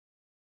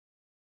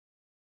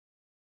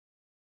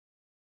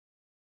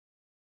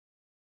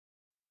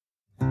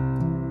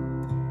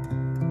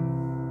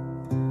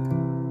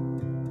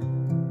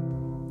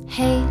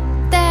Hey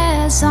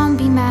there,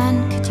 zombie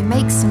man, could you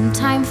make some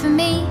time for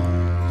me?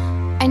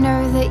 I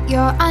know that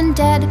you're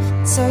undead,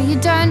 so you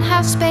don't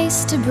have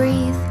space to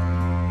breathe.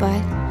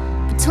 But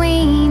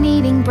between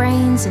eating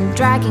brains and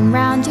dragging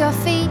round your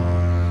feet,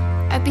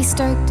 I'd be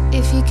stoked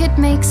if you could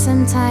make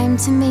some time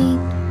to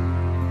meet.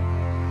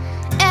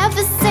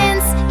 Ever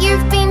since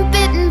you've been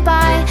bitten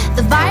by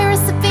the virus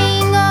of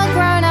being all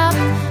grown up,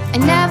 I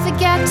never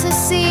get to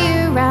see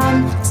you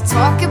around to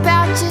talk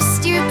about your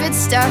stupid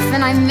stuff.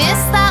 And I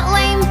miss that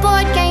lame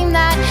board game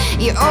that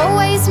you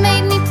always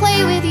made me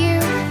play with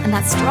you, and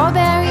that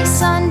strawberry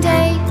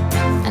sundae,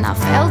 and our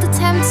failed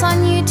attempts on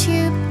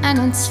YouTube. And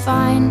it's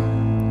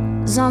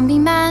fine, zombie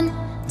man,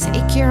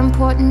 take your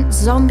important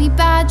zombie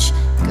badge,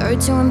 go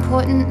to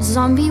important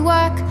zombie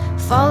work,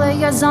 follow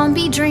your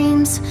zombie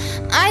dreams.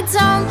 I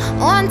don't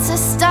want to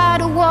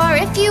start a war.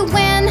 If you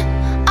win,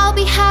 I'll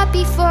be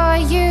happy for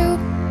you.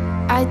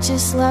 I'd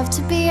just love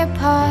to be a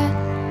part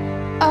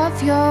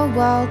of your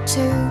world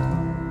too.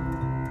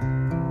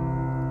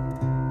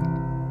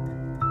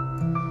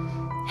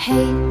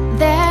 Hey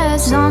there,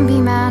 zombie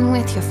man,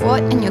 with your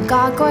fort and your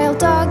gargoyle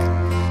dog.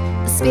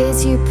 The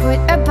spears you put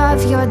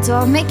above your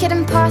door make it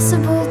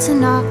impossible to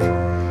knock.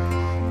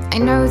 I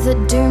know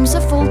that doom's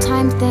a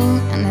full-time thing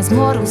and there's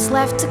mortals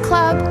left to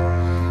club,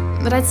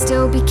 but I'd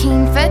still be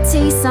keen for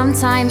tea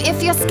sometime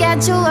if your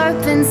schedule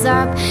opens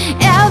up.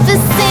 Ever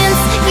since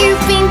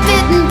you've been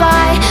bitten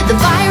by the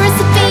virus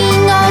of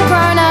being all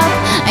grown up,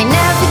 I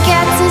never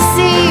get to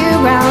see you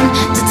around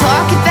to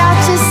talk about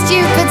your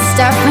stupid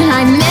stuff. And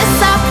I miss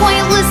our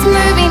pointless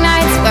movie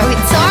nights where we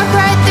talk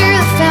right through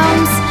the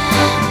films,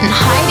 and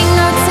hiding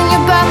notes in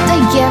your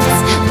birthday gifts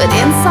with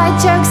inside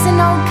jokes and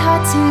old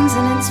cartoons.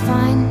 And it's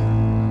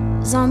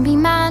fine, zombie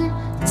man,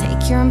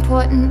 take your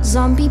important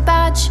zombie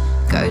badge,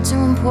 go to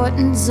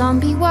important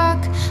zombie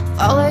work,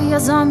 follow your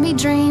zombie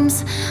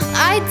dreams.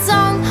 I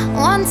don't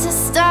want to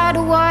start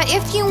a war.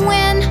 If you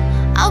win,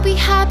 I'll be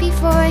happy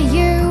for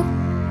you.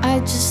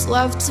 I'd just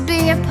love to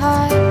be a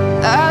part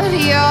of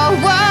your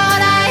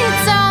world. I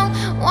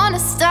don't want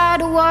to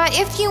start a war.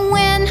 If you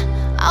win,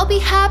 I'll be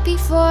happy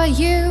for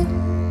you.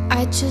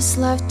 I'd just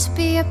love to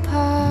be a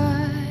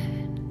part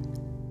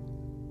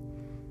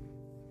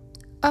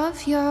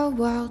of your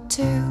world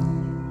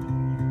too.